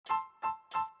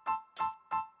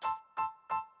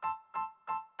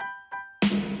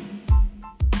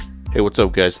Hey, what's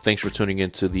up, guys? Thanks for tuning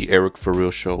in to the Eric For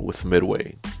Real Show with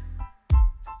Midway.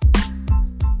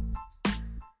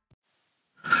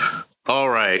 All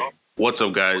right. What's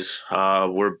up, guys?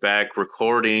 We're back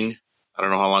recording. I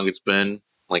don't know how long it's been,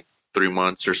 like 3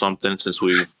 months or something since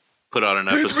we've put out an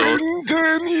episode. It's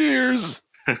been 10 years.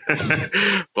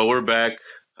 But we're back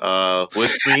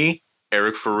with me,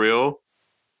 Eric For Real,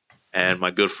 and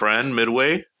my good friend,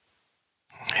 Midway.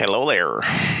 Hello there.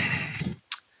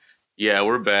 Yeah,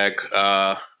 we're back.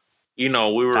 We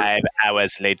were 5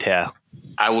 hours later.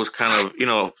 I was kind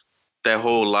of, that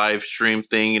whole live stream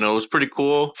thing, it was pretty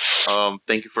cool.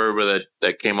 Thank you for everybody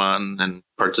that came on and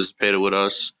participated with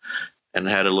us and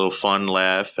had a little fun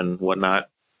laugh and whatnot.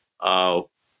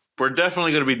 We're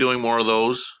definitely going to be doing more of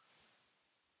those,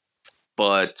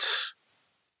 but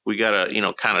we got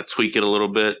to, kind of tweak it a little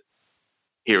bit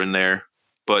here and there.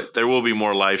 But there will be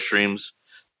more live streams,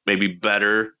 maybe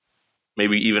better,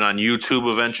 maybe even on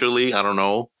YouTube eventually. I don't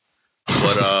know.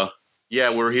 But yeah,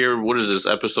 we're here. What is this,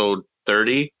 episode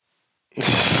 30?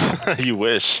 You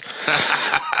wish.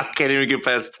 I can't even get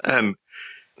past 10.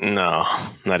 No,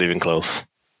 not even close.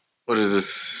 What is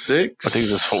this, 6? I think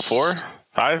this is 4?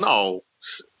 5? No.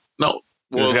 Well,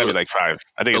 it's got to be like 5.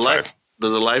 I think it's 5.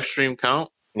 Does a live stream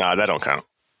count? No, that don't count.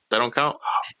 That don't count?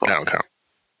 That don't count.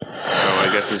 Oh, I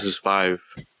guess this is 5.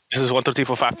 This is 1, 2, 3,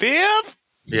 4, 5, 5.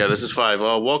 Yeah, this is 5.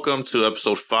 Welcome to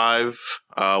episode 5.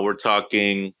 We're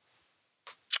talking...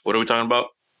 What are we talking about?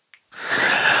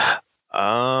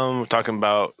 We're talking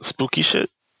about spooky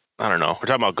shit. I don't know. We're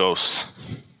talking about ghosts.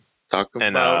 Talking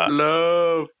about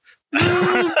love.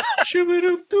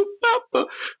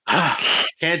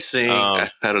 Can't sing. I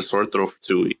had a sore throat for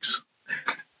 2 weeks.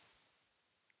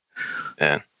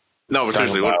 Yeah. No, but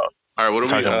seriously. All right, what are we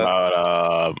talking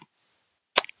about?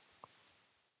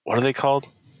 What are they called?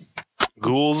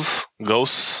 Ghouls,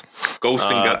 ghosts, ghouls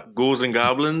and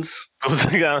goblins.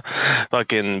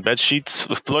 Fucking bed sheets,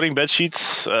 floating bed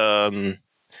sheets. Yeah,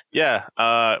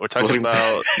 we're talking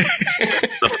about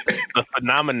the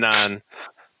phenomenon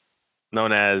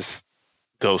known as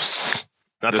ghosts.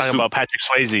 Not talking about Patrick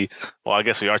Swayze. Well, I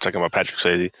guess we are talking about Patrick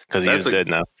Swayze because he is dead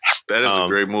now. That is a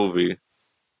great movie.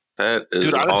 That is,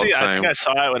 dude, honestly, I think I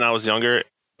saw it when I was younger,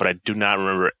 but I do not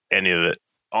remember any of it.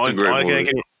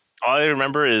 All I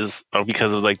remember is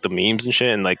because of like the memes and shit,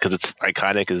 and like because it's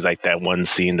iconic, is like that one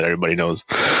scene that everybody knows.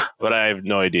 But I have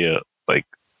no idea like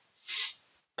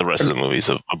the rest of the movies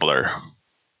of a blur.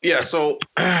 Yeah, so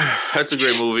that's a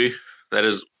great movie. That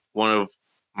is one of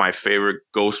my favorite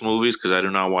ghost movies because I do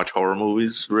not watch horror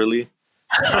movies really.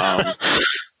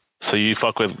 So you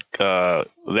fuck with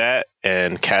that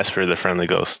and Casper the Friendly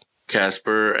Ghost.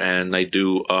 Casper, and I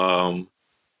do.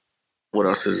 What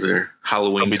else is there?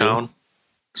 Halloween Town.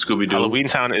 Scooby-Doo. Halloween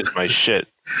Town is my shit.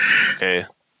 Okay.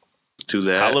 Do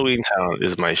that. Halloween Town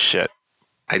is my shit.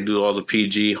 I do all the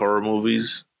PG horror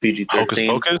movies. PG-13. Hocus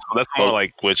Pocus? Well, that's more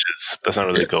like witches. That's not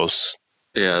really ghosts.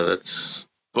 Yeah, that's...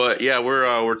 But yeah,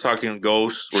 we're talking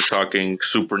ghosts. We're talking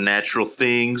supernatural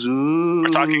things. Ooh.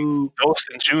 We're talking ghosts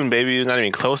in June, baby. We're not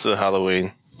even close to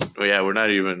Halloween. Oh, yeah, we're not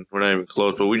even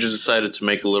close. But we just decided to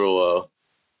make a little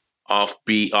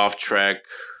offbeat, off-track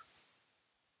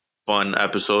fun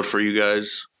episode for you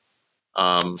guys.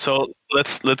 So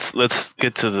let's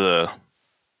get to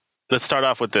let's start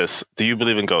off with this. Do you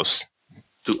believe in ghosts?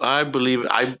 Do I believe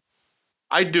I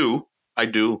do.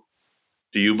 Do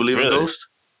you believe in ghosts?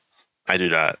 I do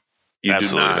not. You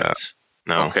Absolutely do not.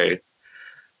 No. Okay.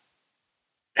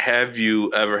 Have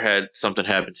you ever had something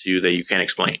happen to you that you can't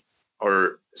explain,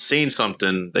 or seen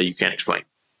something that you can't explain?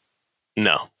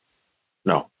 No,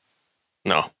 I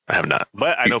have not.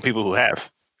 But I know people who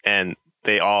have. And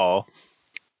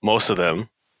most of them,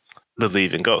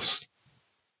 believe in ghosts.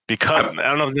 Because, I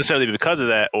don't know necessarily because of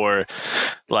that or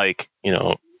like,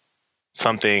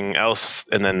 something else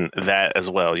and then that as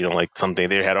well. Like something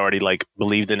they had already like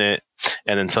believed in it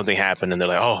and then something happened and they're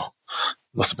like, oh,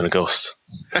 must have been a ghost.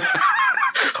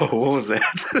 Oh, what was that?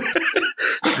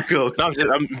 It's a ghost. No,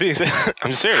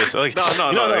 I'm serious. Like, no.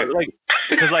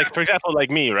 Because, like, for example, like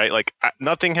me, right? Like,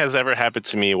 nothing has ever happened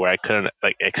to me where I couldn't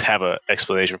like have an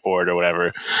explanation for it or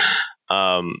whatever.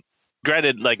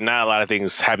 Granted, like, not a lot of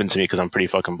things happen to me because I'm pretty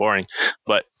fucking boring.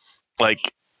 But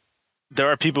like, there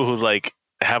are people who like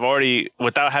have already,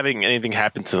 without having anything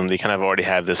happen to them, they kind of already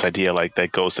have this idea like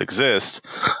that ghosts exist.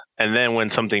 And then when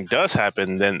something does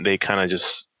happen, then they kind of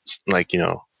just like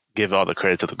give all the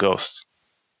credit to the ghost.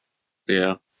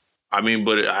 Yeah. I mean,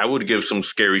 but I would give some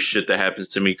scary shit that happens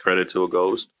to me credit to a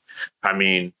ghost. I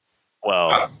mean,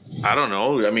 well, I don't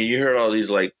know. I mean, you heard all these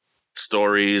like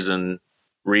stories and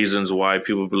reasons why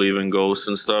people believe in ghosts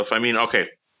and stuff. I mean, okay.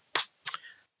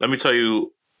 Let me tell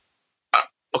you,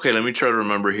 Okay, let me try to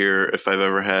remember here if I've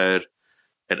ever had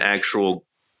an actual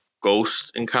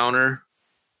ghost encounter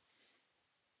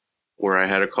where I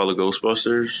had to call the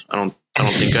Ghostbusters. I don't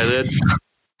think I did.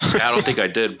 I don't think I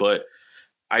did, but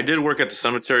I did work at the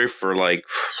cemetery for like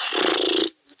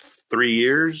 3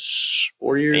 years,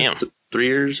 4 years, Damn. 3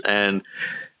 years, and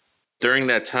during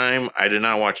that time, I did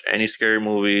not watch any scary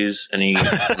movies, any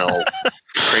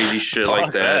crazy shit like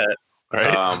Fuck that.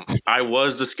 Right? I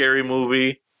was the scary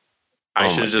movie. I Oh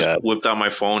should my have just God. whipped out my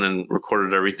phone and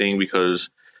recorded everything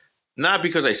not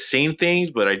because I seen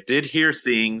things, but I did hear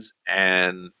things,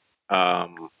 and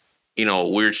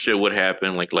weird shit would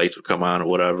happen, like lights would come on or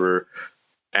whatever,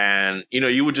 and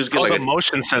you would just get Oh, like the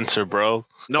motion sensor, bro.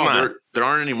 no, Come on. there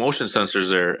aren't any motion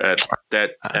sensors there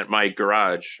at my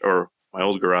garage or my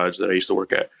old garage that I used to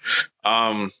work at.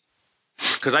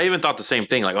 Because I even thought the same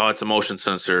thing, like, oh, it's a motion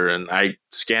sensor, and I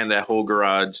scanned that whole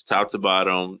garage top to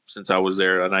bottom since I was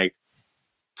there, and I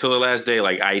till the last day,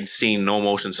 like I'd seen no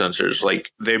motion sensors.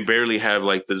 Like they barely have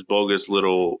like this bogus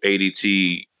little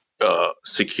ADT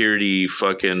security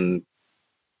fucking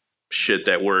shit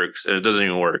that works, and it doesn't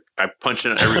even work. I punched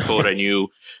in every code I knew.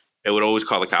 It would always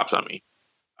call the cops on me.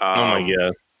 Oh my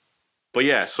God. But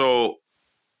yeah, so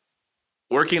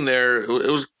working there, it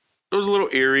was a little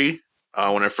eerie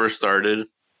when I first started,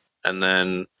 and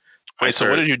then Wait, so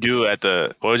what did you do at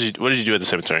the what did you do at the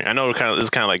cemetery? I know this is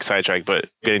kind of like sidetracked, but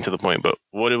getting to the point. But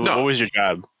what was your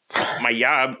job? My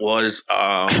job was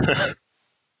I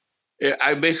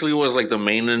basically was like the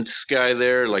maintenance guy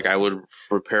there. Like I would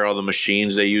repair all the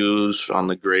machines they use on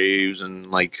the graves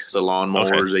and like the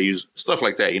lawnmowers they use, stuff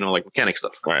like that. Like mechanic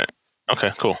stuff. Right.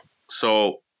 Okay. Cool.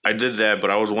 So I did that,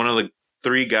 but I was one of the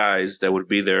 3 guys that would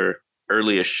be there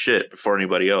early as shit before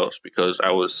anybody else because I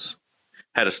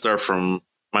had to start from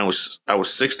I was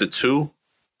 6 to 2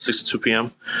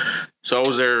 p.m. So I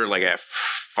was there like at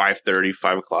 5:30,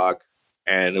 5 o'clock,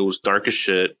 and it was dark as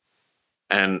shit.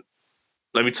 And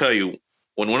let me tell you,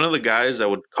 when one of the guys that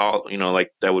would call,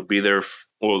 like that would be there,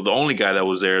 well, the only guy that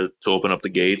was there to open up the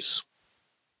gates,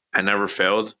 I never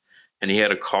failed, and he had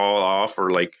to call off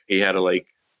or like he had to like,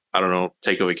 I don't know,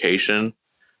 take a vacation.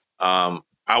 I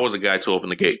was the guy to open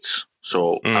the gates.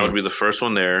 So I would be the first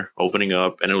one there opening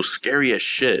up, and it was scary as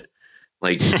shit.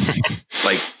 Like,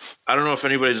 I don't know if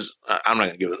anybody's, I'm not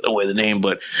going to give away the name,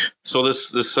 but so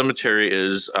this cemetery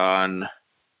is it's on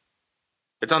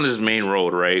this main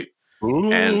road, right?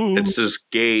 Ooh. And it's this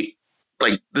gate,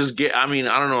 like this gate. I mean,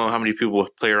 I don't know how many people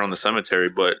play around the cemetery,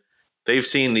 but they've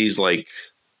seen these like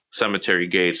cemetery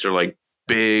gates. They're like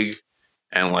big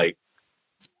and like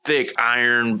thick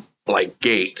iron, like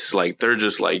gates. Like they're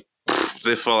just like, if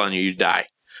they fall on you, you die.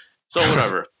 So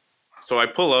whatever. So I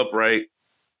pull up, right?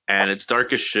 And it's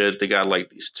dark as shit. They got like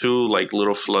these 2 like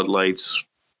little floodlights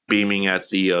beaming at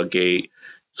the gate.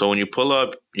 So when you pull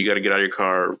up, you got to get out of your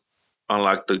car,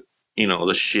 unlock the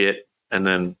the shit, and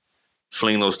then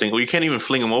fling those things. Well, you can't even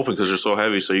fling them open because they're so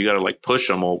heavy. So you got to like push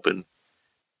them open.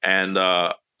 And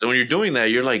then when you're doing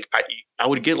that, you're like, I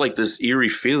would get like this eerie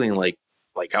feeling, like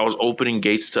I was opening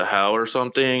gates to hell or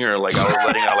something, or like I was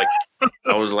letting out like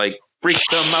I was like freaks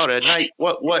come out at night.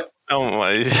 What? Oh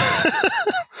my.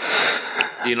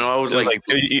 I was like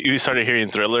you started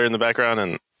hearing Thriller in the background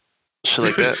and shit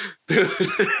like that.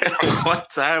 One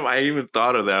time I even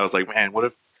thought of that. I was like, man, what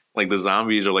if like the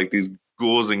zombies or like these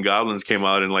ghouls and goblins came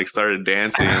out and like started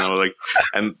dancing? And I was like,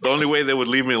 and the only way they would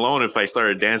leave me alone if I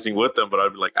started dancing with them. But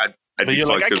I'd be like, I'd be you're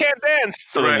like, I can't dance.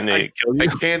 So right, I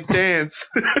can't dance.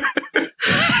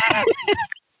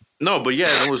 No, but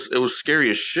yeah, it was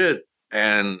scary as shit.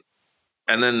 And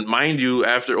then mind you,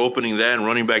 after opening that and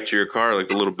running back to your car like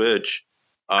a little bitch,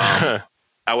 I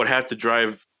would have to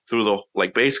drive through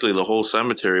basically the whole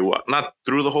cemetery. Well, not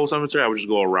through the whole cemetery. I would just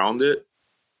go around it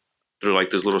through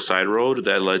like this little side road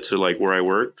that led to like where I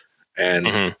worked.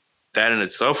 And that in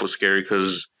itself was scary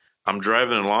because I'm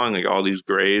driving along like all these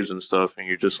graves and stuff. And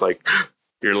you're just like,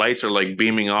 your lights are like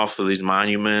beaming off of these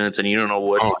monuments and you don't know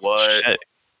what's what. Shit.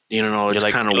 You don't know. It's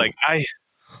like, kind of like,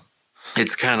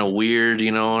 it's kind of weird,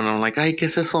 and I'm like, ay, ¿qué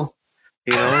es eso?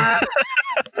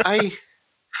 Ay,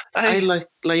 la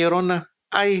Llorona.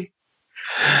 Ay.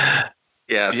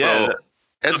 Yeah, so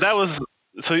that was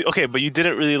okay, but you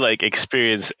didn't really like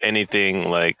experience anything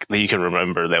like that you can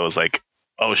remember that was like,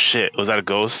 oh shit, was that a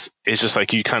ghost? It's just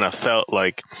like you kind of felt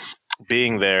like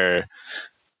being there,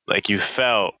 like you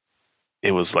felt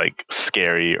it was like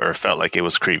scary or felt like it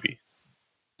was creepy.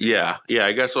 Yeah,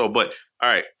 I guess so. But all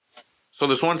right. So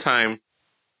this one time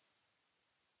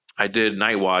I did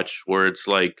night watch where it's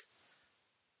like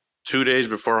 2 days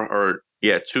before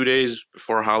 2 days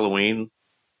before Halloween.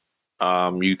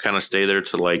 You kind of stay there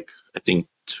to like, I think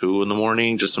 2 in the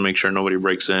morning just to make sure nobody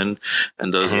breaks in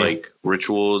and does like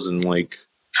rituals and like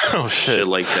Oh shit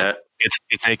like that.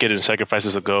 Gets naked and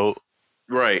sacrifices a goat.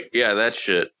 Right. Yeah, that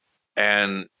shit.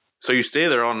 And so you stay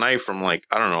there all night from like,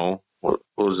 I don't know, what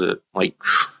was it? Like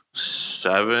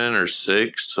 7 or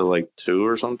 6 to like 2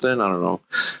 or something. I don't know.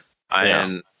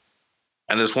 Yeah.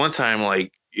 And this one time,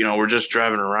 like, you know, we're just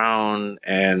driving around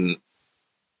and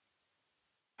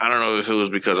I don't know if it was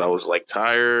because I was like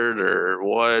tired or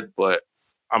what, but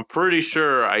I'm pretty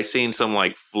sure I seen some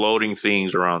like floating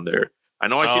things around there. I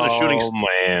know I seen a shooting. Oh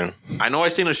man! I know I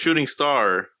seen a shooting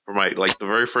star for my like the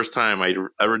very first time I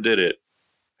ever did it.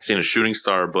 I seen a shooting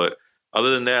star, but other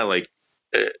than that, like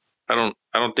I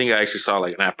don't think I actually saw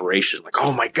like an apparition. Like,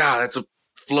 oh my god, that's a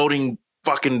floating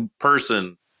fucking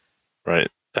person. Right,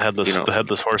 the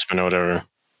headless horseman or whatever.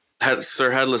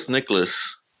 Sir Headless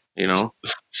Nicholas. You know.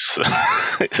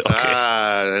 Okay.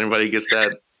 Anybody gets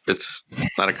that? It's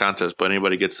not a contest, but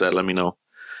anybody gets that, let me know.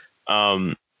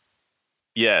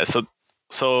 Yeah.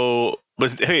 So,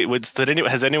 but hey,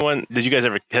 has anyone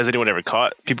ever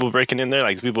caught people breaking in there?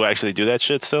 Like, do people actually do that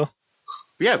shit still?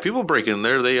 Yeah, people break in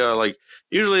there. They like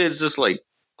usually it's just like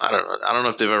I don't know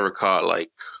if they've ever caught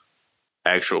like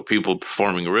actual people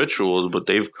performing rituals, but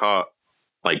they've caught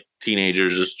like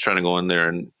teenagers just trying to go in there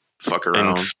and fuck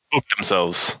around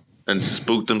and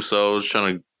spook themselves,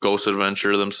 trying to ghost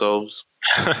adventure themselves.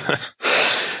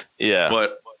 Yeah,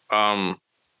 but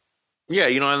yeah,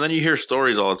 you know, and then you hear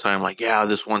stories all the time like, yeah,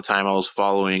 this one time I was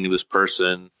following this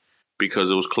person because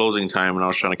it was closing time and I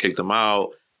was trying to kick them out,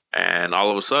 and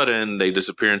all of a sudden they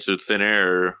disappear into thin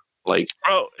air. Like,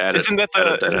 isn't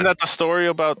that the story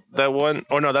about that one?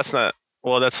 Oh no, that's not.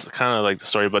 Well, that's kind of like the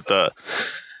story, but the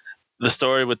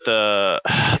story with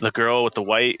the girl with the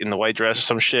white dress or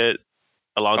some shit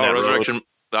along that Resurrection.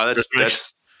 road.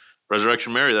 That's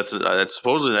Resurrection Mary. That's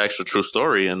supposedly an actual true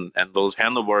story, and those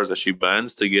handlebars that she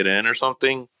bends to get in or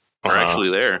something are actually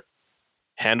there.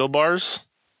 Handlebars.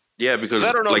 Yeah, because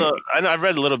I don't know. I've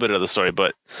read a little bit of the story,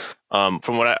 but from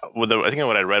I think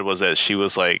what I read was that she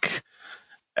was like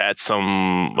at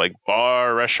some like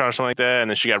bar or restaurant or something like that, and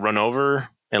then she got run over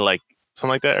and like something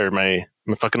like that. Or am I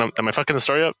fucking up? Am I fucking the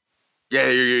story up? Yeah,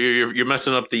 you're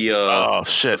messing up the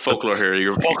the folklore here.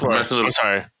 You're messing up. I'm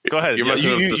sorry. Go ahead. You're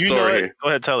messing up the story here. Go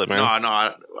ahead, tell it, man. No,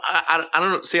 I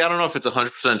don't know. See, I don't know if it's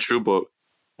 100% true, but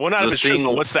not if it's true.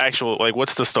 But what's the actual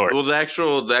what's the story? Well, the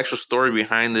actual story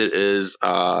behind it is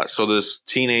so this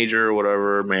teenager or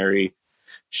whatever, Mary,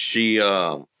 she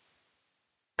I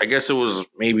guess it was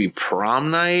maybe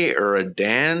prom night or a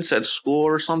dance at school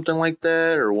or something like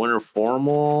that, or winter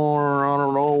formal, or I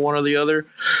don't know, one or the other,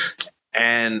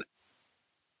 and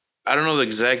I don't know the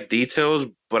exact details,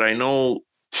 but I know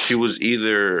she was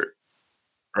either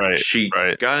she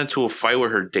got into a fight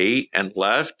with her date and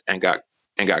left and got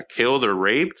killed or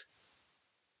raped,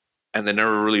 and they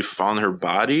never really found her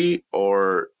body,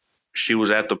 or she was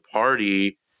at the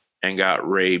party and got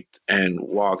raped and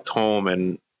walked home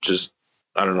and just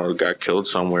I don't know, got killed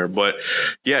somewhere. But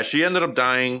yeah, she ended up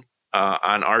dying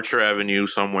on Archer Avenue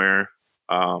somewhere.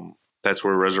 That's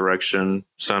where Resurrection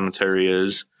Cemetery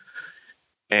is.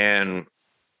 And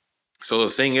so the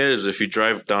thing is, if you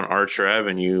drive down Archer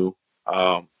Avenue,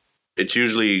 it's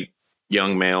usually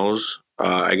young males.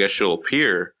 I guess she'll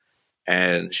appear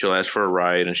and she'll ask for a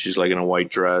ride, and she's like in a white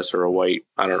dress or a white,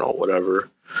 I don't know, whatever.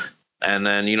 And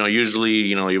then, you know, usually,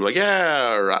 you know, you're like,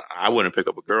 yeah, or I wouldn't pick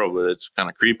up a girl, but it's kind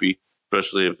of creepy,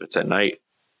 especially if it's at night.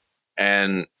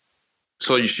 And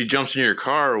so she jumps in your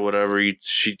car or whatever.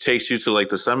 She takes you to like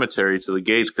the cemetery, to the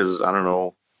gates, because I don't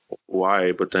know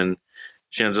why, but then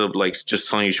she ends up like just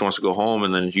telling you she wants to go home,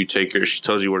 and then you take her. She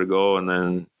tells you where to go, and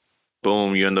then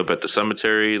boom, you end up at the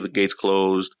cemetery. The gate's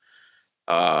closed.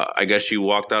 I guess she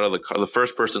walked out of the car, the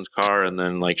first person's car, and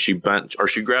then like she bent or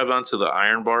she grabbed onto the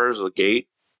iron bars of the gate,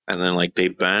 and then like they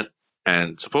bent,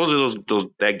 and supposedly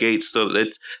that gate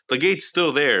the gate's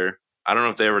still there. I don't know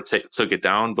if they ever took it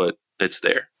down, but it's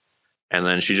there. And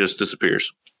then she just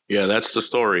disappears. Yeah, that's the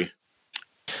story.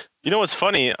 You know what's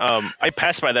funny? I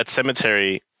pass by that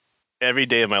cemetery every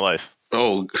day of my life.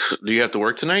 Oh, do you have to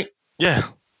work tonight? Yeah.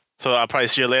 So I'll probably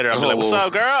see you later. I'll be like, what's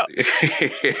up, girl?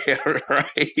 Yeah,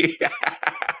 right.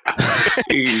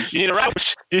 You need a ride?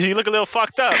 You look a little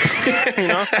fucked up. You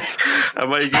know? I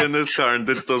might get in this car and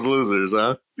ditch those losers,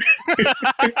 huh?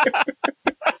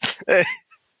 Hey.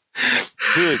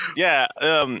 Dude, yeah.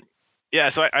 Yeah,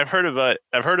 so I've heard of it.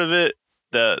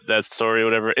 That story or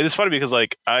whatever. It is funny because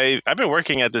like I've been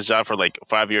working at this job for like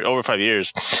over 5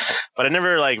 years, but I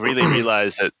never like really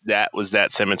realized that was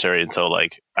that cemetery until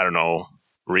like I don't know,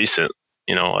 recent,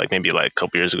 you know, like maybe like a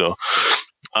couple years ago.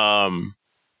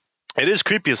 It is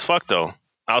creepy as fuck though.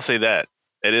 I'll say that.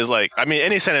 It is like, I mean,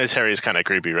 any cemetery is kind of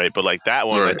creepy, right? But like that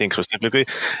one, I Right. think specifically,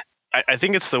 I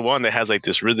think it's the one that has like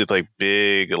this really like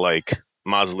big like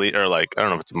mausoleum, or like I don't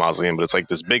know if it's a mausoleum, but it's like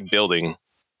this big building.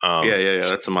 Yeah.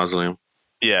 That's the mausoleum.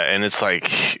 Yeah, and it's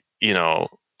like,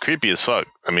 creepy as fuck.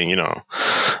 I mean,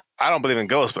 I don't believe in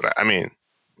ghosts, but I mean,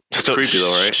 It's creepy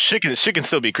though, right? Shit can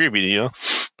still be creepy,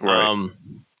 Right.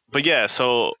 But yeah,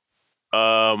 so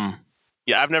yeah,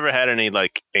 I've never had any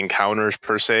like encounters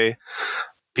per se.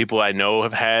 People I know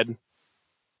have had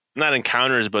not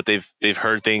encounters, but they've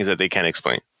heard things that they can't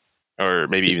explain, or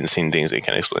maybe even seen things they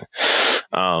can't explain.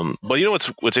 But you know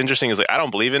what's interesting is like I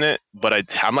don't believe in it,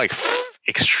 but I'm like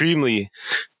extremely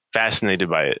fascinated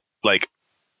by it. Like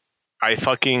I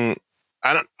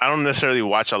don't necessarily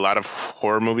watch a lot of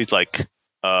horror movies like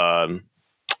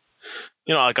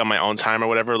like on my own time or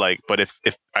whatever, like, but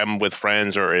if I'm with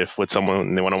friends or if with someone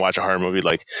and they want to watch a horror movie,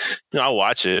 like, I'll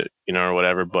watch it, or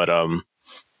whatever. But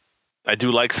I do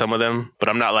like some of them, but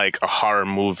I'm not like a horror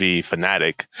movie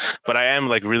fanatic. But I am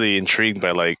like really intrigued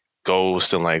by like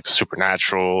ghosts and like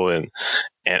supernatural and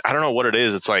I don't know what it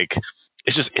is. It's like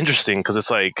it's just interesting because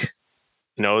it's like,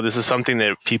 this is something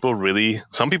that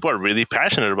some people are really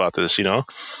passionate about this,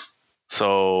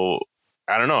 So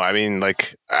I don't know. I mean,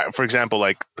 like, for example,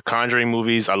 like the Conjuring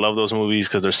movies, I love those movies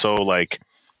because they're so like.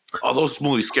 Oh, those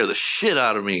movies scare the shit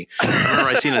out of me. I remember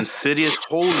I seen Insidious.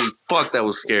 Holy fuck, that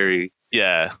was scary.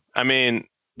 Yeah, I mean,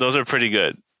 those are pretty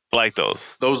good. I like those.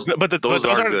 Those are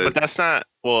good. But that's not.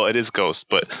 Well, it is ghosts,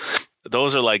 but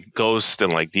those are like ghosts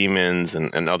and like demons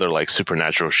and other like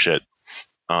supernatural shit.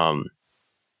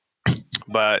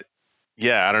 But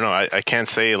yeah, I don't know. I can't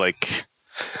say like.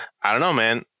 I don't know,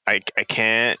 man. I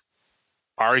can't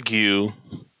argue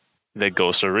that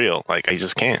ghosts are real. Like I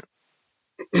just can't.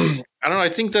 I don't know. I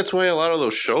think that's why a lot of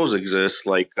those shows exist,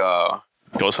 like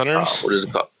Ghost Hunters. What is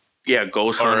it called? Yeah,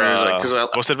 Ghost Hunters.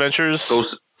 Ghost Adventures.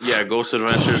 Ghost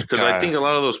Adventures. Because I think a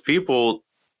lot of those people,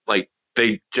 like,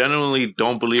 they genuinely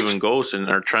don't believe in ghosts and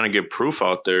are trying to get proof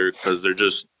out there because they're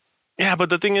just. Yeah, but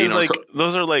the thing is,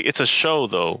 those are like, it's a show,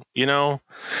 though.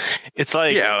 It's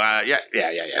like yeah.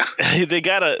 they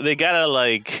gotta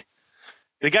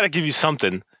give you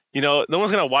something. No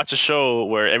one's gonna watch a show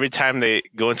where every time they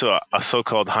go into a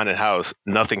so-called haunted house,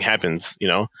 nothing happens.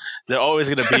 They're always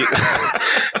gonna be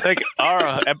like,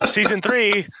 our season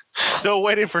 3, still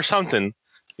waiting for something.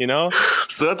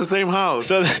 Still at the same house.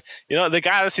 So they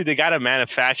gotta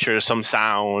manufacture some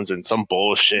sounds and some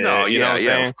bullshit. No,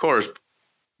 yeah, of course.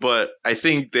 But I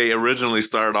think they originally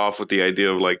started off with the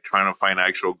idea of like trying to find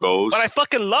actual ghosts. But I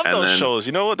fucking love those shows.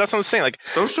 That's what I'm saying. Like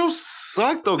those shows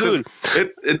suck though, because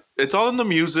it's all in the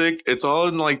music. It's all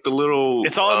in like the little.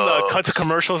 It's all in the cut to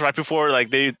commercials right before like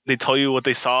they tell you what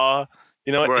they saw.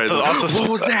 Right. What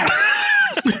was that?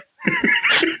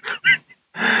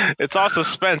 It's all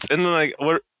suspense, and then like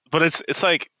but it's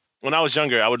like when I was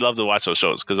younger, I would love to watch those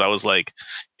shows because I was like,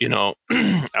 I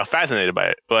was fascinated by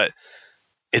it, but.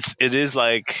 It is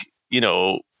like,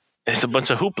 it's a bunch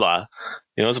of hoopla,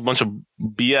 it's a bunch of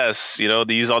BS,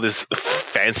 they use all these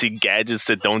fancy gadgets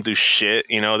that don't do shit.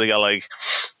 They got like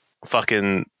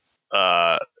fucking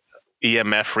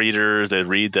EMF readers that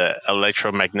read the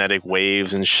electromagnetic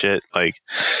waves and shit. Like,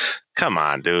 come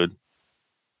on, dude.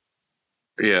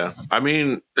 Yeah. I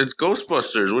mean, it's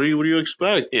Ghostbusters. What do you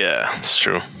expect? Yeah, it's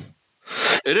true.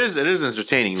 It is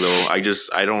entertaining though. I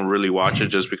don't really watch it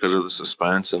just because of the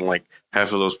suspense and like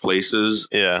half of those places.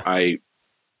 Yeah. They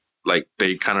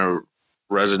kind of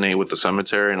resonate with the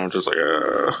cemetery and I'm just like,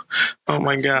 oh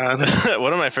my God.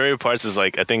 One of my favorite parts is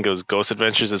like, I think it was Ghost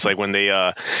Adventures. It's like when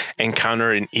they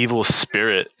encounter an evil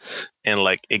spirit and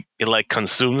like it like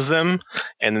consumes them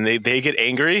and then they get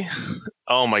angry.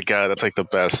 Oh my God. That's like the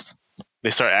best. They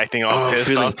start acting all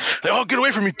pissed off. Like, oh, get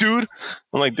away from me, dude.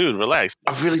 I'm like, dude, relax.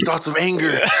 I'm feeling thoughts of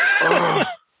anger. I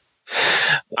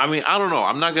mean, I don't know.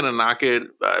 I'm not going to knock it.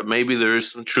 Maybe there is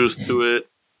some truth to it.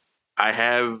 I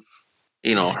have,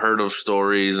 heard of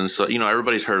stories and so,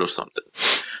 everybody's heard of something.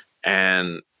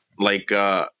 And like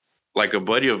a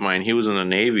buddy of mine, he was in the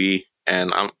Navy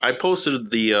and I posted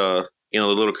the, the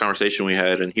little conversation we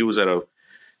had and he was at a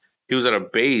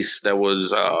base that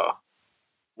was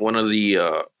one of the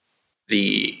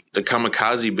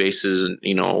kamikaze bases,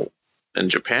 in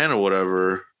Japan or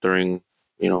whatever during,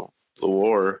 the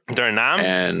war. During Nam?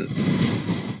 And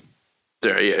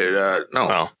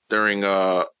during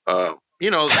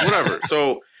whatever.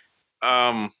 So,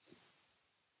 the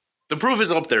proof is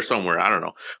up there somewhere. I don't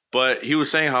know, but he was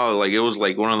saying how like it was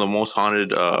like one of the most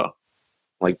haunted,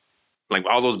 like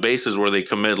all those bases where they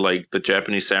commit like the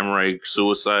Japanese samurai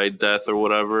suicide death or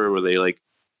whatever, where they like.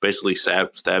 Basically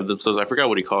stabbed themselves. I forgot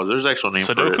what he calls it. There's an actual name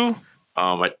Sudoku?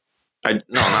 for it.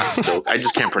 Not Stoke. I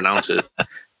just can't pronounce it.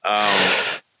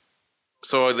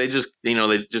 So they just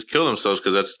kill themselves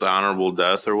because that's the honorable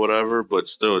death or whatever. But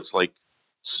still, it's like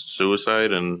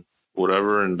suicide and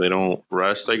whatever, and they don't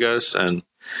rest, I guess. And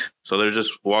so they're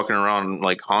just walking around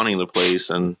like haunting the place.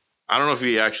 And I don't know if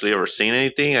you actually ever seen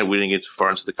anything. And we didn't get too far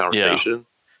into the conversation,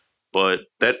 but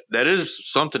that is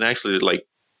something actually. Like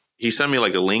he sent me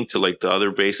like a link to like the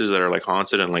other bases that are like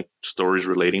haunted and like stories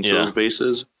relating to those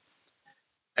bases.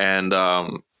 And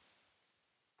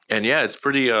yeah, it's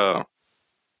pretty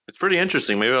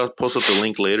interesting. Maybe I'll post up the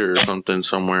link later or something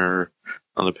somewhere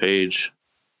on the page.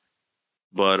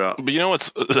 But you know what's?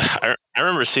 I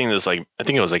remember seeing this, like, I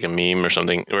think it was like a meme or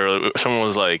something, where someone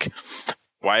was like,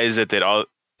 "Why is it that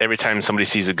every time somebody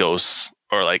sees a ghost,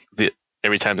 or like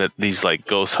every time that these like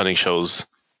ghost hunting shows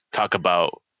talk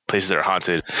about places that are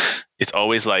haunted, it's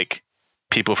always like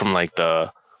people from like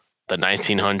the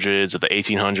 1900s or the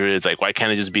 1800s? Like, why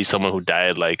can't it just be someone who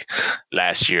died like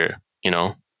last year? You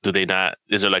know?" Do they not?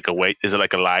 Is there like a wait? Is there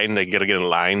like a line? They gotta get in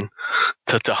line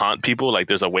to haunt people. Like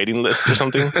there's a waiting list or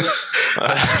something.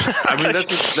 I mean, that's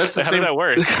the same. How does that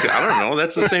work? I don't know.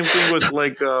 That's the same thing with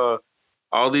like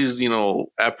all these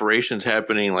apparitions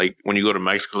happening. Like when you go to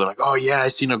Mexico, they're like, "Oh yeah, I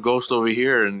seen a ghost over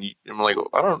here," and I'm like,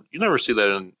 You never see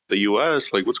that in the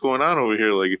U.S. Like, what's going on over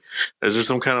here? Like, is there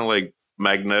some kind of like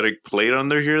magnetic plate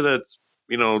under here that's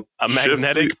a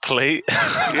magnetic plate?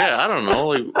 Yeah, I don't know,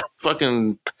 like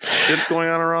fucking shit going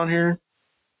on around here.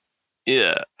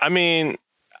 Yeah, I mean,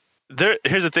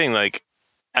 here's the thing. Like,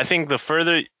 I think but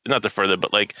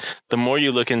like the more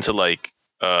you look into like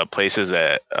places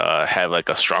that have like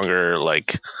a stronger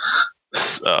like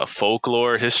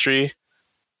folklore history,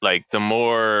 like the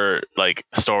more like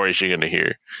stories you're gonna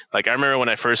hear. Like I remember when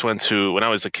I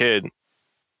was a kid,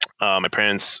 my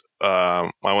parents,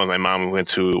 along with my mom, we went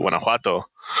to Guanajuato,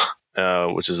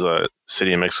 which is a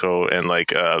city in Mexico, and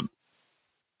like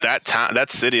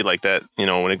that city, like that,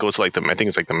 when it goes to like I think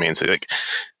it's like the main city, like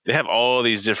they have all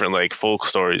these different like folk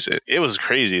stories. It was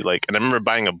crazy. Like, and I remember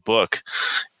buying a book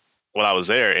while I was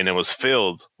there, and it was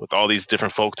filled with all these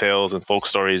different folk tales and folk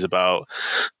stories about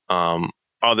all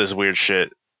this weird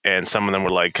shit, and some of them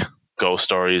were like ghost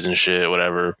stories and shit,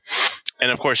 whatever. And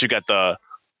of course, you got the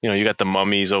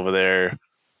mummies over there,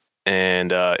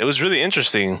 and it was really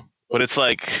interesting. But it's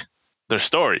like they're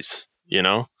stories,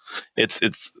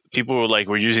 It's people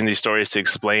were using these stories to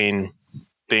explain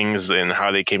things and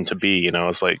how they came to be.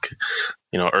 It's like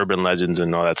urban legends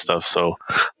and all that stuff. So,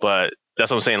 but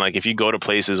that's what I'm saying. Like if you go to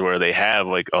places where they have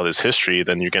like all this history,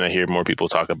 then you're gonna hear more people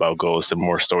talk about ghosts and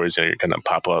more stories are gonna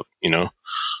pop up. Yeah,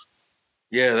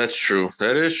 that's true.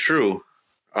 That is true.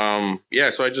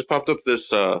 Yeah. So I just popped up this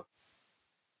the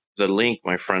link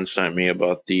my friend sent me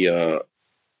about the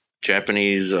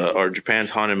Japanese or Japan's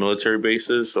haunted military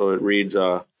bases. So it reads,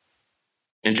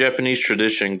 in Japanese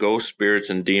tradition, ghost spirits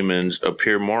and demons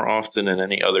appear more often than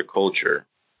any other culture.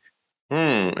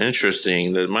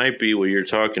 Interesting. That might be what you're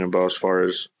talking about as far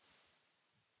as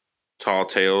tall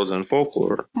tales and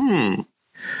folklore.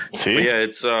 See? But yeah,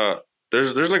 it's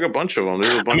there's like a bunch of them.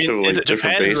 There's a bunch of like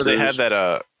different bases. Where they have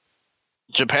that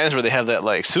Japan's where they have that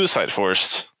like suicide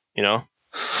forest,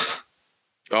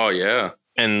 Oh yeah.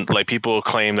 And like people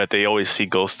claim that they always see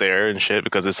ghosts there and shit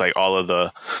because it's like all of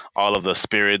the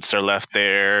spirits are left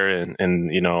there and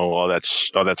all that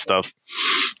stuff.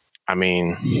 I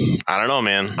mean, I don't know,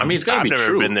 man. I mean, it's gotta be true. I've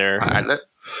never been there,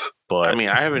 but I mean,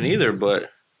 I haven't either. But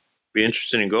be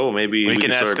interesting to go. Maybe we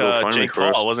can ask Jake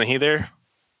Paul. Wasn't he there?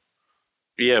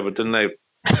 Yeah, but then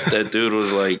that dude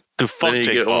was like, dude, fuck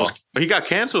Jake Paul. He got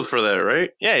canceled for that,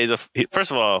 right? Yeah,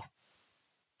 first of all,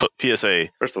 PSA.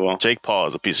 First of all, Jake Paul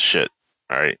is a piece of shit.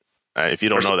 All right. If you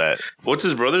don't know that. What's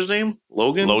his brother's name?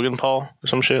 Logan Paul or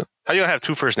some shit? How do you have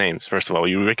two first names, first of all?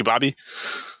 You Ricky Bobby?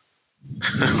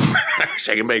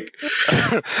 Shake and bake.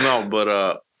 No,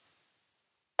 but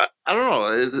I don't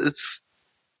know.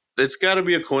 It's got to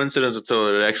be a coincidence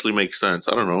until it actually makes sense.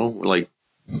 I don't know. Like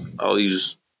all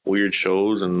these weird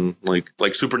shows and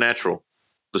like Supernatural.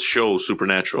 The show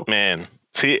Supernatural. Man.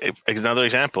 See, another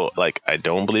example. Like, I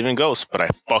don't believe in ghosts, but I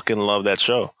fucking love that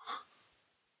show.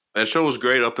 That show was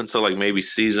great up until like maybe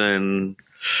season.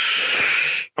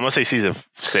 I'm gonna say season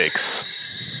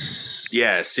 6.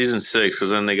 Yeah, season 6,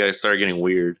 because then they started getting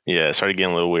weird. Yeah, it started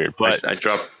getting a little weird. But I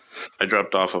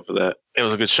dropped off of that. It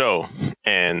was a good show,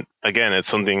 and again, it's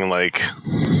something like,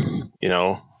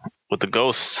 with the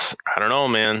ghosts. I don't know,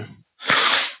 man.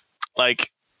 Like,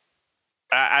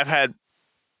 I've had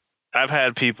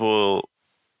people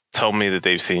tell me that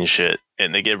they've seen shit.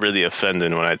 And they get really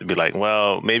offended when I be like,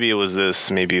 well, maybe it was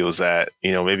this, maybe it was that,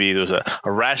 maybe there was a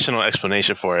rational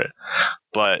explanation for it.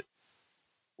 But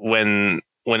when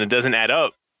when it doesn't add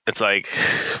up, it's like,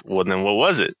 well, then what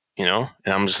was it? You know?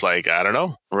 And I'm just like, I don't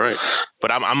know. Right.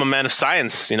 But I'm a man of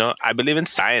science. You know, I believe in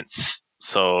science.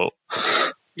 So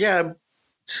Yeah.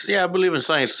 Yeah, I believe in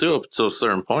science too up to a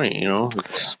certain point, you know.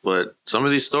 But some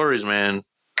of these stories, man.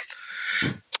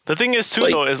 The thing is too,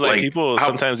 though, is like people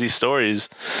sometimes these stories,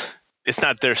 it's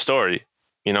not their story.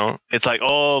 You know, it's like,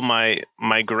 oh, my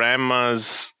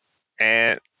grandma's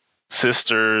aunt,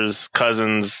 sisters,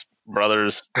 cousins,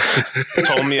 brothers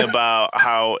told me about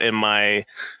how in my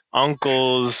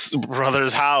uncle's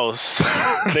brother's house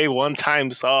they one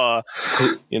time saw,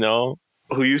 you know,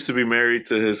 who used to be married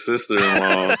to his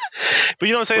sister-in-law. But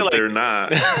you know what I'm saying? But like, they're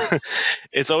not.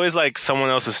 It's always like someone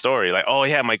else's story. Like, oh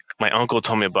yeah, my uncle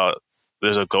told me about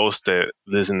there's a ghost that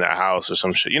lives in that house or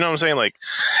some shit. You know what I'm saying? Like,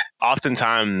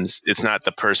 oftentimes it's not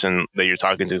the person that you're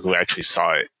talking to who actually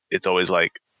saw it. It's always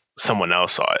like someone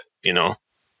else saw it, you know,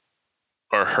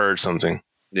 or heard something.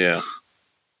 Yeah.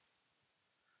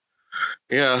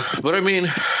 Yeah, but I mean,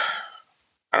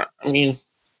 I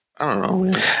don't know,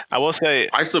 man. I will say,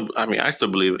 I still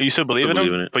believe it. You still believe in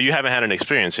it, but you haven't had an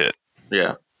experience yet.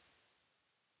 Yeah.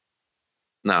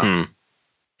 No.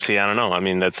 See, I don't know. I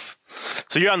mean,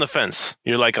 so you're on the fence.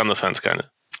 You're like on the fence, kind of.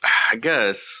 I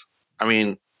guess. I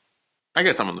mean, I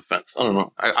guess I'm on the fence. I don't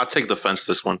know. I'll take the fence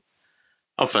this one.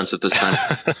 I'll fence it this time.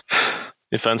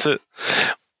 You fence it?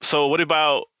 So what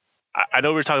about, I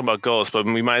know we're talking about ghosts, but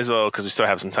we might as well, because we still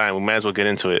have some time, we might as well get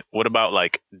into it. What about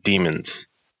like demons?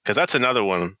 Because that's another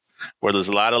one where there's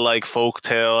a lot of like folk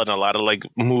tale and a lot of like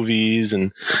movies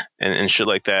and shit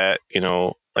like that, you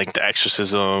know, like The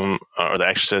Exorcism or The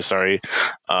Exorcist, sorry.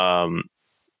 All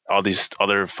these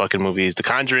other fucking movies. The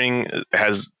Conjuring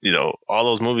has, you know, all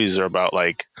those movies are about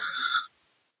like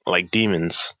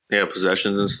demons. Yeah,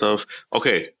 possessions and stuff.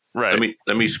 Okay. Right.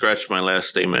 Let me scratch my last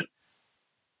statement.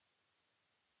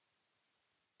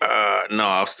 No,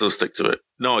 I'll still stick to it.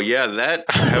 No, yeah, that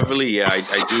heavily, yeah,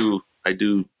 I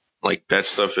do like that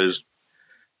stuff is.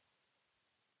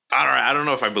 All right, I don't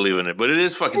know if I believe in it, but it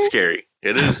is fucking scary.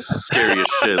 It is scary as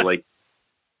shit. Like,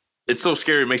 it's so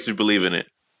scary, it makes me believe in it.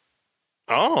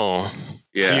 Oh,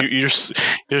 yeah. So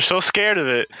you're so scared of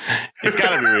it. It's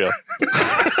gotta be real.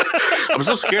 I'm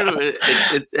so scared of it.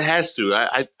 It has to.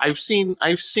 I've seen.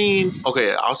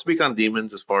 Okay, I'll speak on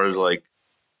demons as far as like.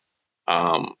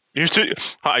 Are you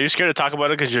scared to talk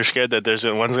about it because you're scared that there's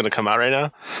one's going to come out right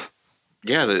now?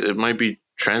 Yeah, it might be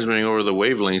transmitting over the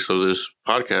wavelengths of this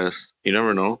podcast. You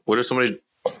never know. What if somebody?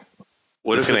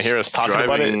 What if it's hear us talking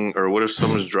driving, about it? Or what if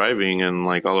someone's driving and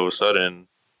like all of a sudden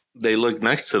they look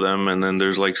next to them and then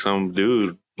there's like some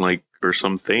dude like or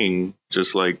something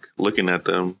just like looking at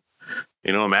them.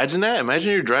 You know, imagine that.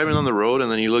 Imagine you're driving on the road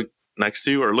and then you look next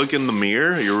to you or look in the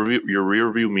mirror, your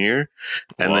rear view mirror,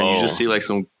 and then you just see like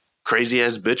some crazy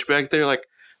ass bitch back there, like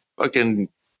fucking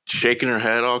shaking her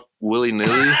head all willy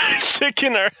nilly.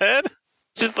 Shaking her head?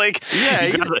 Just like,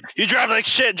 yeah, you drive like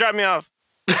shit, drop me off.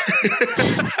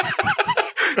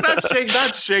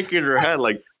 not shaking her head,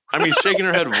 like, I mean, shaking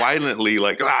her head violently,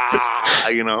 like,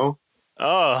 you know?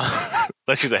 Oh,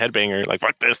 like she's a headbanger, like,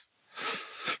 fuck this.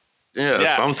 Yeah,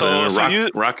 something. So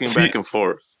rocking back and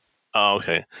forth. Oh,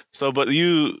 okay. So, but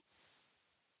you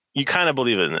kind of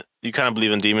believe in it. You kind of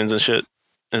believe in demons and shit.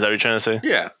 Is that what you're trying to say?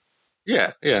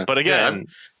 Yeah. But again,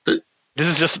 this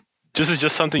is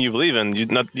just something you believe in. You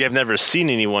have never seen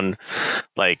anyone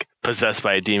like possessed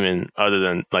by a demon other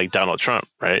than like Donald Trump,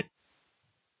 right?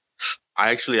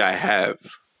 I have.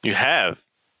 You have?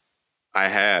 I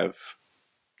have.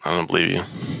 I don't believe you.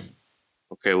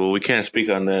 Okay, well, we can't speak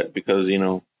on that because, you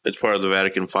know, it's part of the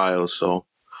Vatican files, so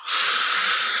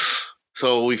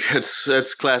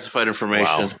it's classified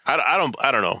information. Wow. I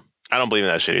don't know. I don't believe in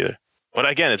that shit either. But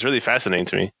again, it's really fascinating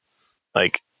to me.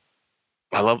 Like,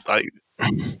 well,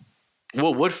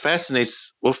 what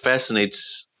fascinates?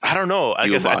 I don't know. I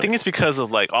think it's because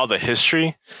of like all the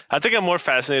history. I think I'm more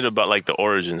fascinated about like the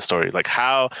origin story. Like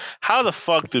how the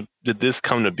fuck did this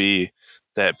come to be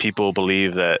that people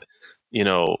believe that, you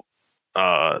know,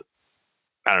 I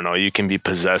don't know, you can be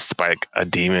possessed by like a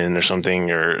demon or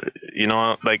something, or, you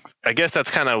know, like, I guess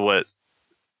that's kind of what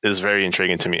is very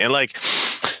intriguing to me. And like,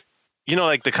 you know,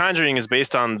 like The Conjuring is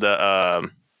based on the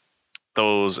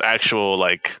those actual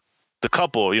like the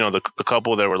couple, you know, the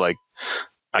couple that were like,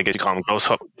 I guess you call them ghost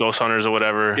hunters or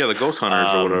whatever. Yeah, the ghost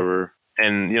hunters or whatever.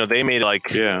 And you know, they made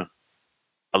like a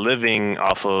living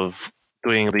off of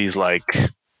doing these like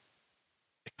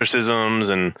exorcisms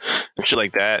and shit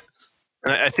like that.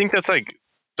 And I think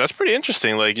that's pretty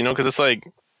interesting. Like, you know, because it's like,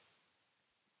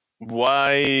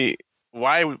 why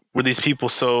were these people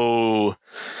so,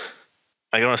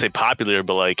 I don't want to say popular,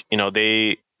 but like, you know,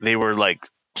 they were like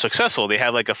successful. They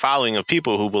have like a following of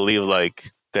people who believe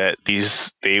like that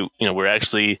we're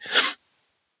actually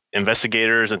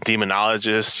investigators and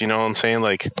demonologists. You know what I'm saying?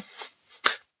 Like,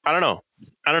 I don't know.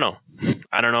 I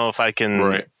don't know if I can.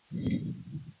 Right.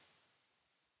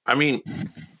 I mean,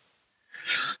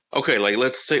 okay, like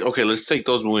let's take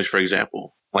those movies for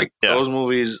example. Like those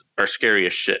movies are scary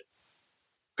as shit.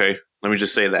 Okay, let me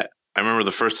just say that. I remember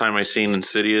the first time I seen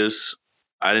Insidious.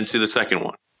 I didn't see the second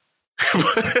one.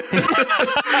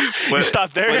 You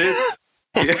stopped there.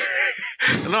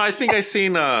 No, I think I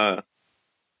seen. I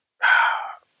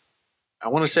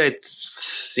want to say I'd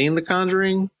seen The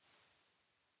Conjuring.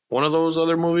 One of those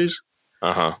other movies.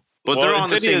 But they're all in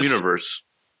the same universe.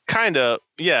 Kind of,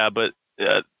 yeah. But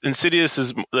Insidious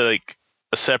is like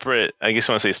a separate, I guess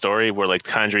I want to say, story where like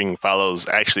Conjuring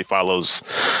actually follows,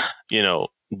 you know,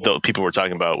 the people we're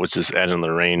talking about, which is Ed and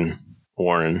Lorraine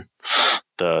Warren,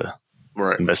 the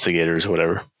investigators, or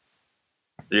whatever.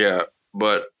 Yeah,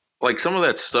 but like some of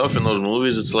that stuff in those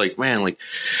movies, it's like, man, like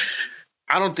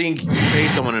I don't think you pay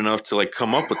someone enough to like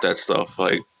come up with that stuff.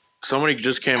 Like somebody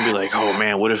just can't be like, oh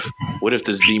man, what if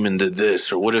this demon did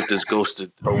this, or what if this ghost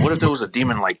did, or what if there was a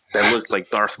demon like that looked like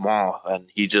Darth Maul and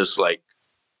he just like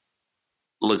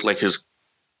looked like his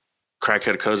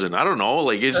crackhead cousin. I don't know.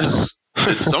 Like it's just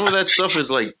some of that stuff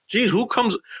is like, geez, what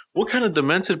kind of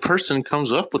demented person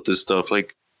comes up with this stuff?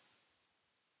 Like,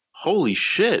 holy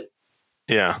shit.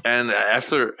 Yeah. And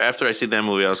after I see that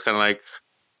movie, I was kind of like,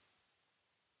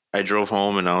 I drove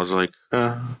home and I was like,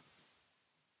 and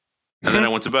then I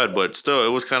went to bed, but still,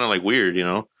 it was kind of like weird, you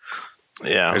know?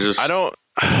 Yeah. I don't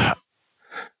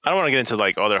want to get into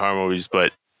like other horror movies,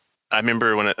 but I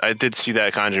remember when I did see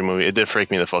that Conjuring movie, it did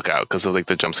freak me the fuck out because of like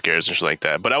the jump scares and shit like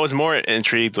that. But I was more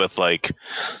intrigued with like,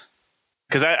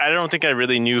 because I don't think I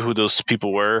really knew who those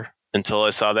people were until I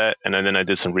saw that, and then I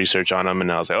did some research on them,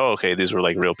 and I was like, oh, okay, these were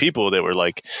like real people that were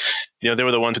like, you know, they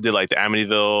were the ones who did like the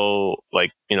Amityville,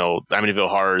 like, you know, Amityville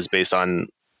horrors based on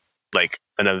like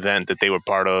an event that they were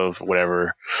part of,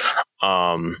 whatever.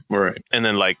 Right. And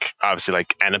then like obviously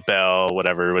like Annabelle,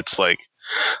 whatever, which like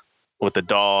with the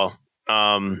doll.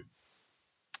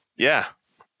 Yeah,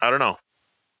 I don't know.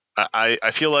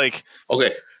 I feel like,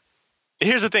 okay,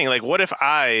 here's the thing. Like, what if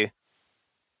I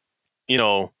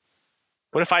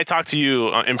talk to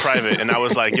you in private and I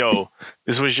was like, yo,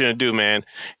 this is what you're going to do, man.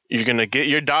 You're going to get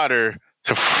your daughter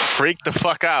to freak the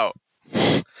fuck out.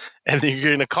 And then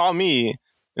you're going to call me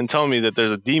and tell me that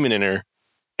there's a demon in her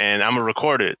and I'm going to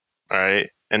record it. All right.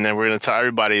 And then we're going to tell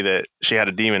everybody that she had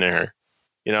a demon in her.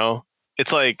 You know,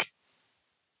 it's like,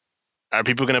 are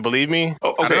people going to believe me?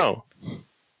 Oh, okay. I don't know.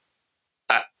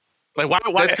 Like, why?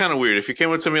 That's kind of weird. If you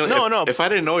came up to me, like, if I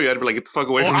didn't know you, I'd be like, get the fuck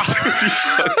away from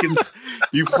me.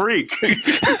 You freak.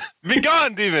 Be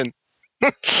gone, demon.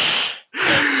 Back.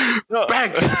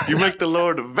 You make the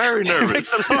Lord very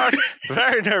nervous.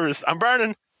 Very nervous. I'm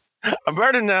burning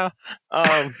now.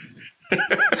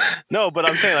 No, but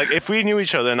I'm saying, like, if we knew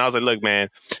each other and I was like, look, man,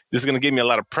 this is going to give me a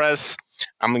lot of press.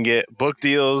 I'm going to get book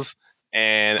deals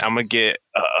and I'm going to get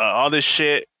all this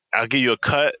shit. I'll give you a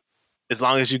cut as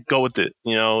long as you go with it.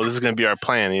 You know, this is going to be our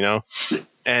plan, you know?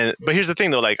 But here's the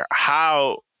thing though, like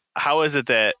how is it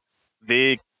that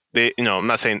they, you know, I'm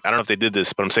not saying, I don't know if they did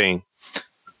this, but I'm saying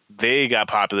they got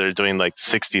popular doing like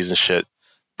 60s and shit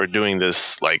for doing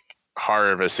this like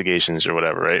horror investigations or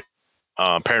whatever, right?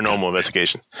 Paranormal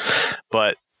investigations.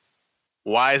 But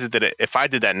why is it that if I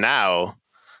did that now,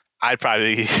 I'd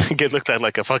probably get looked at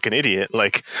like a fucking idiot?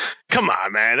 Like, come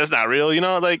on, man, that's not real, you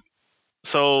know? Like,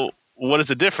 so what is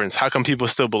the difference? How come people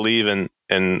still believe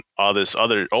in all this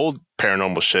other old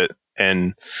paranormal shit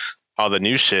and all the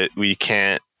new shit? We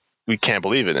can't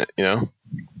believe in it, you know?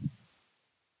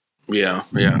 Yeah.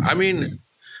 I mean,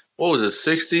 what was it?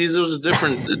 60s? It was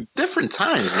different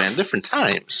times, man. Different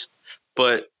times.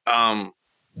 But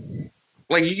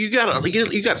like you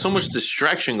got so much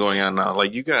distraction going on now.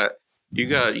 Like you got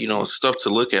you know stuff to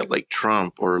look at like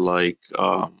Trump or like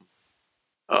the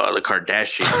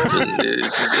Kardashians, and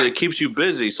it keeps you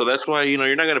busy. So that's why, you know,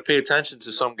 you're not going to pay attention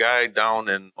to some guy down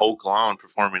in Oak Lawn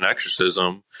performing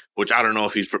exorcism, which I don't know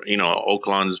if he's, you know, Oak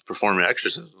Lawn is performing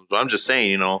exorcism. But I'm just saying,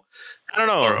 you know, I don't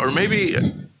know. Or maybe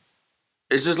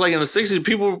it's just like in the 60s,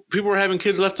 people were having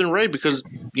kids left and right because,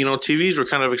 you know, TVs were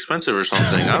kind of expensive or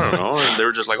something. I don't know. And they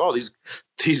were just like, oh,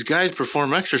 these guys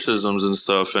perform exorcisms and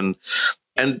stuff. And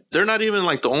they're not even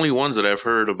like the only ones that I've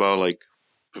heard about, like,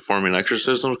 performing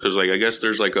exorcisms, because like I guess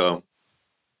there's like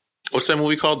what's that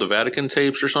movie called, The Vatican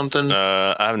Tapes or something?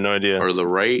 I have no idea. Or The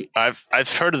Rite. I've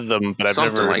heard of them, but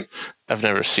I've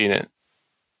never seen it.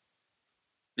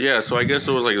 Yeah, so I guess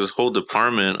it was like this whole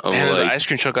department of there's like an ice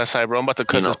cream truck outside, bro. I'm about to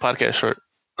cut this podcast short.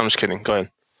 I'm just kidding. Go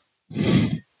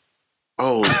ahead.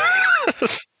 Oh,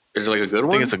 is it like a good I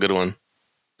one? think it's a good one.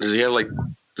 Does he have like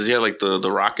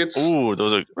the Rockets? Ooh,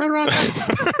 those are Red Rocket.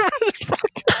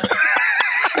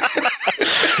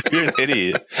 You're an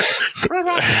idiot. Red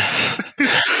Rocket.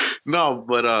 No,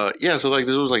 but yeah, so like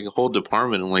this was like a whole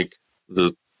department in like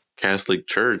the Catholic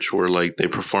Church where like they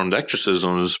performed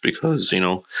exorcisms because,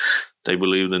 they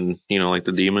believed in, like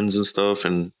the demons and stuff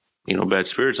and, bad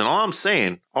spirits. And all I'm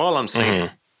saying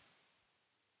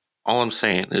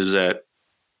is that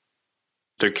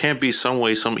there can't be some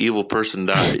way some evil person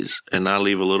dies and not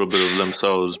leave a little bit of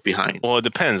themselves behind. Well, it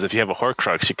depends. If you have a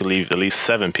Horcrux, you could leave at least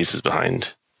 7 pieces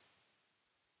behind.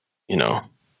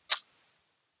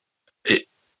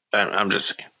 I'm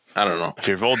just saying. I don't know. If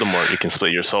you're Voldemort, you can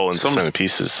split your soul into 7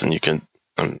 pieces, and you can.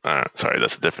 Sorry,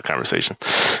 that's a different conversation.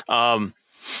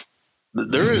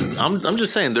 There is. I'm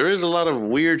just saying there is a lot of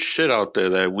weird shit out there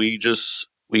that we just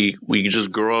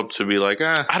grow up to be like,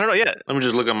 I don't know yet. Let me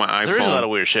just look at my iPhone. There is a lot of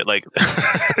weird shit. Like,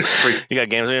 you got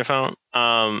games on your phone.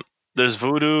 There's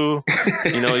voodoo.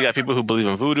 You got people who believe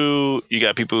in voodoo. You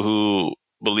got people who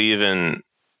believe in,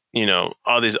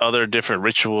 all these other different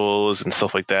rituals and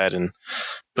stuff like that.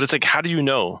 But it's like, how do you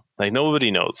know? Like,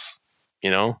 nobody knows.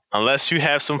 Unless you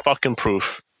have some fucking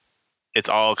proof. It's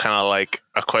all kind of like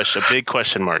a big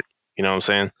question mark. You know what I'm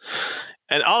saying?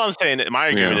 And all I'm saying, my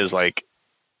argument is like,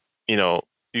 you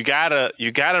gotta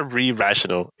be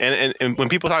rational. And when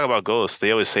people talk about ghosts,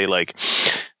 they always say like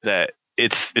that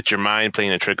it's your mind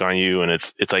playing a trick on you, and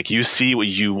it's like you see what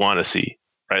you want to see,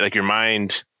 right? Like your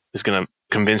mind is gonna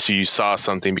convince you saw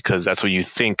something because that's what you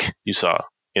think you saw,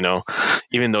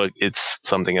 even though it's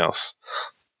something else.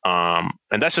 And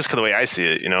that's just the way I see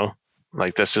it,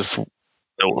 like that's just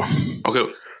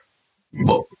okay.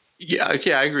 Well, yeah,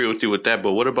 I agree with you with that.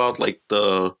 But what about like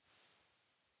the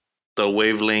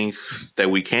wavelengths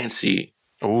that we can't see?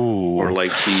 Ooh. Or like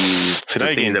the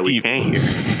things that we can't hear?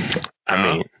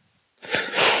 I mean,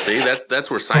 see, that's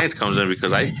where science comes in,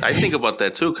 because I think about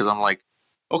that too, because I'm like,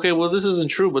 okay, well, this isn't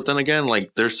true. But then again,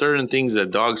 like there's certain things that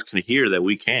dogs can hear that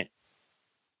we can't,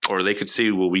 or they could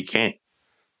see what we can't.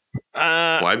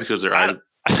 Why? Because their eyes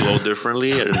glow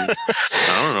differently, and I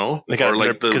don't know. Or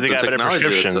like the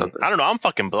technology that's out there. I don't know. I'm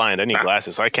fucking blind. I need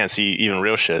glasses, so I can't see even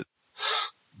real shit.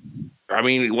 I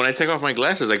mean, when I take off my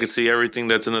glasses, I can see everything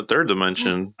that's in the third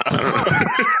dimension. I don't know.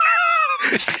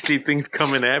 I see things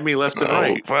coming at me left and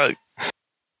right. Fuck.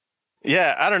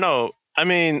 Yeah, I don't know. I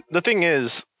mean, the thing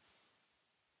is,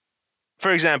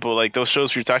 for example, like those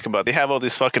shows you're talking about, they have all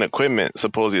this fucking equipment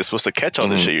supposedly it's supposed to catch all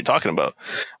this shit you're talking about.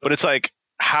 But it's like,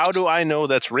 how do I know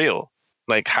that's real?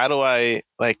 Like, how do I,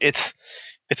 like, it's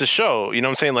a show, you know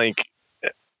what I'm saying? Like,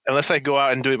 unless I go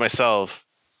out and do it myself,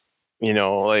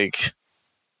 like,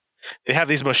 they have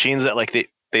these machines that, like,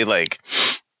 they like,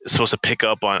 supposed to pick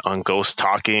up on ghosts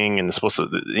talking, and it's supposed to,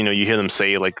 you hear them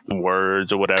say, like,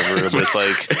 words or whatever, but it's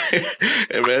like...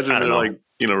 Imagine they're, like,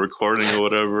 recording or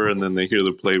whatever, and then they hear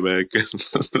the playback, and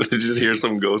they just hear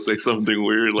some ghost say something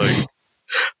weird, like,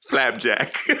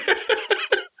 Flapjack.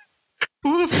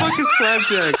 Who the fuck is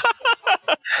Flapjack?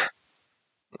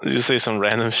 Did you say some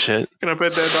random shit? Can I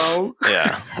pet that dog?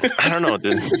 Yeah. I don't know,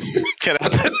 dude. Can I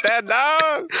pet that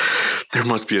dog? There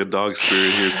must be a dog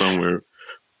spirit here somewhere.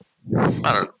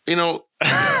 I don't.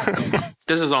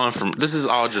 This is all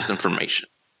just information.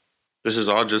 This is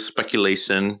all just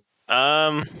speculation.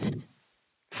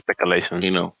 Speculation.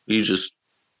 You just.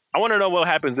 I want to know what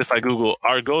happens if I Google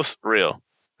 "Are ghosts real?"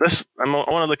 I want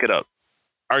to look it up.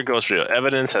 Are ghosts real?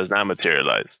 Evidence has not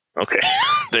materialized. Okay,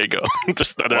 there you go.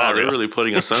 Wow, they're really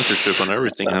putting a censorship on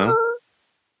everything, huh?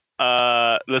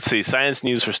 Let's see. Science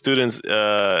news for students.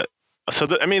 There's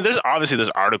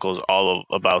articles all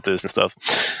about this and stuff.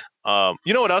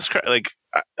 You know what else? Like,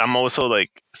 I'm also like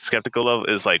skeptical of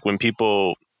is like when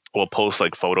people will post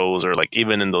like photos or like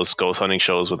even in those ghost hunting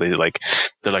shows where they're like,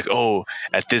 oh,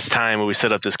 at this time when we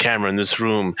set up this camera in this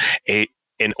room,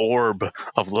 an orb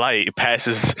of light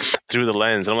passes through the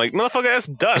lens. I'm like, motherfucker, that's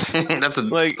dust. That's a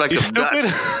like, speck of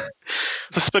dust.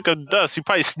 It's a speck of dust. You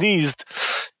probably sneezed,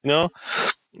 But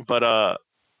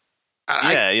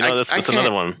that's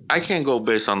another one. I can't go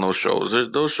based on those shows.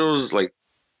 Those shows, like,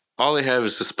 all they have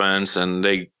is suspense, and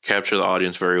they capture the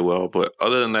audience very well. But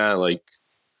other than that, like,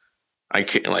 I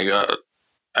can't, like,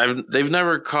 they've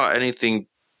never caught anything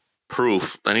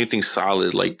anything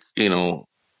solid, like,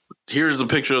 here's the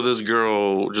picture of this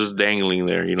girl just dangling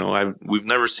there. We've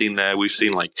never seen that. We've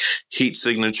seen like heat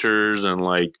signatures and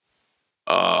like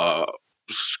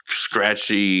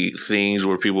scratchy things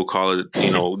where people call it,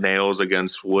 nails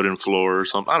against wooden floor or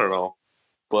something. I don't know,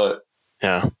 but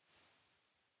yeah,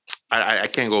 I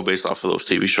can't go based off of those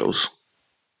TV shows.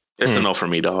 It's a no for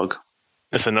me, dog.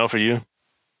 It's a no for you.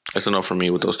 That's enough for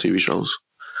me with those TV shows.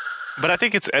 But I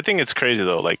think it's crazy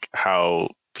though, like how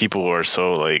people are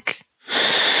so like,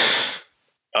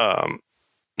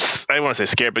 I want to say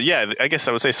scared, but yeah, I guess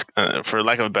I would say, for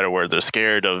lack of a better word, they're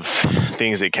scared of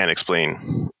things they can't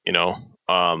explain. You know,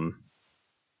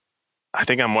 I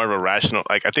think I'm more of a rational.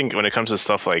 Like, I think when it comes to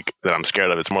stuff like that, I'm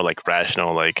scared of. It's more like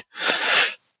rational. Like,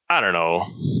 I don't know,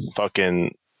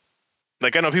 fucking.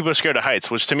 Like, I know people are scared of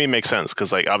heights, which to me makes sense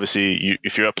because, like, obviously,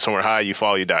 if you're up somewhere high, you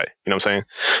fall, you die. You know what I'm saying?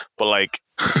 But like,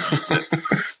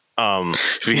 if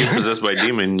you get possessed by a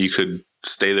demon, you could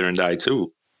stay there and die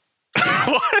too.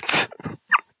 What?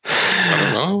 I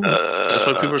don't know. That's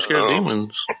why people are scared of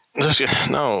demons.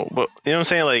 No, but you know what I'm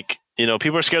saying? Like, you know,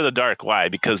 people are scared of the dark. Why?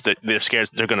 Because they're scared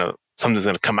something's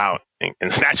gonna come out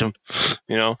and snatch them.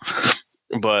 You know,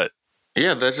 but.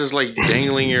 Yeah, that's just like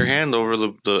dangling your hand over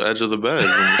the edge of the bed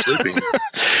when you're sleeping.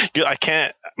 I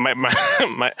can't.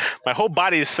 My whole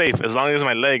body is safe as long as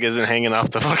my leg isn't hanging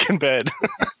off the fucking bed.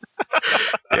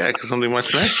 Yeah, because something might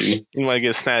snatch you. You might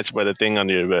get snatched by the thing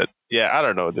under your bed. Yeah, I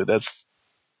don't know, dude. I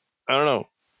don't know.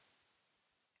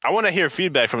 I want to hear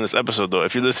feedback from this episode, though.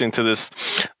 If you're listening to this,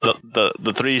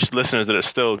 the three listeners that are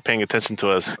still paying attention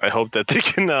to us, I hope that they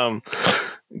can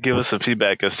give us some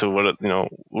feedback as to what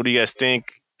do you guys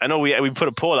think? I know we put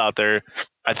a poll out there.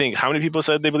 I think how many people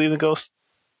said they believe in ghosts?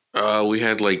 We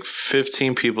had like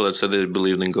 15 people that said they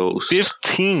believed in ghosts.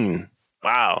 15.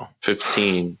 Wow.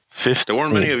 15. There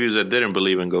weren't many of you that didn't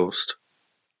believe in ghosts.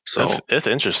 So it's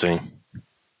interesting.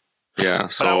 Yeah.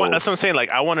 So but that's what I'm saying.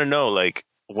 Like, I want to know, like,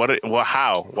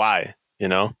 how, why? You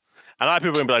know, a lot of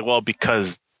people are gonna be like, well,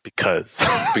 because because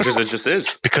it just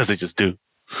is. Because they just do.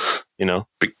 You know.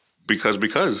 Because.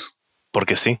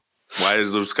 Porque sí. Why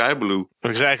is the sky blue?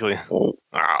 Exactly. Oh,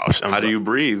 how do you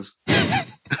breathe?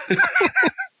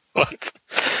 What?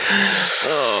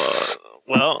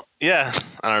 Well, yeah.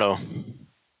 I don't know.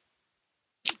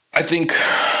 I think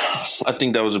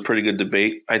that was a pretty good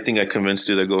debate. I think I convinced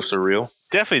you that ghosts are real.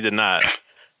 Definitely did not.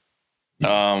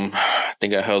 I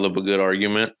think I held up a good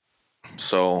argument.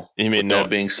 So, with that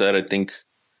being said, I think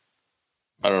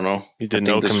I don't know. You did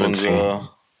no convincing.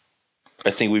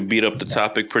 I think we beat up the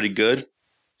topic pretty good.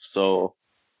 So, I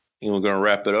think we're gonna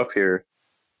wrap it up here,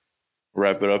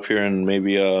 and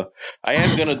maybe I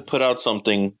am gonna put out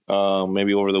something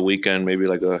maybe over the weekend, maybe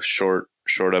like a short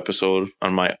episode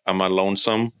on my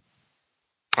lonesome.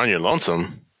 On your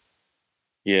lonesome?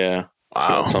 Yeah.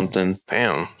 Wow. Something.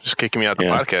 Damn. Just kicking me out the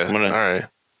podcast. All right.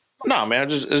 No, man.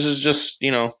 This is just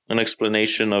an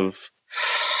explanation of.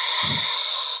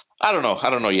 I don't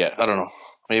know yet. I don't know.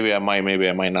 Maybe I might. Maybe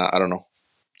I might not. I don't know.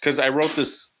 Because I wrote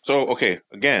this. So, okay,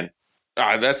 again,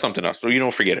 that's something else.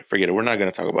 So, forget it. Forget it. We're not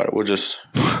going to talk about it. I'll just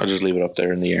leave it up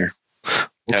there in the air.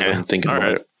 Have them thinking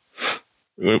about it.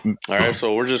 All right,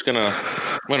 so I'm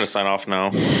going to sign off now.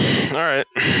 All right.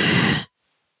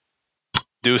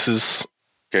 Deuces.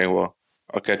 Okay, well,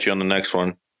 I'll catch you on the next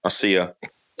one. I'll see ya.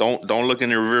 Don't look in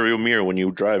your rearview mirror when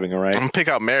you're driving, all right? I'm going to pick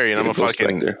out Mary, and I'm going to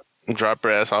fucking drop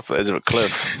her ass off the edge of a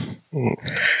cliff.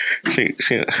 She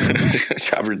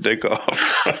chop her dick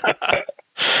off.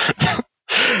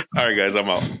 All right, guys, I'm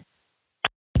out.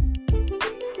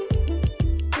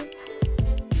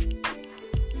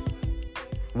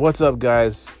 What's up,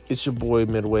 guys? It's your boy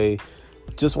Midway.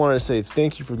 Just wanted to say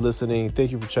thank you for listening.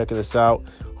 Thank you for checking us out.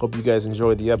 Hope you guys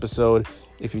enjoyed the episode.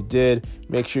 If you did,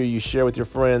 make sure you share with your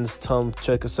friends. Tell them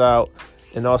check us out.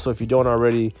 And also, if you don't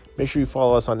already, make sure you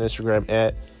follow us on Instagram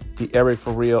at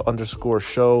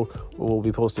 @EricForReal_show, where we'll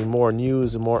be posting more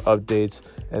news and more updates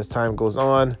as time goes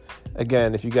on.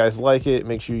 Again, if you guys like it,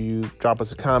 make sure you drop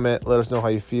us a comment. Let us know how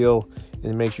you feel.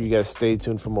 And make sure you guys stay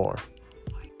tuned for more.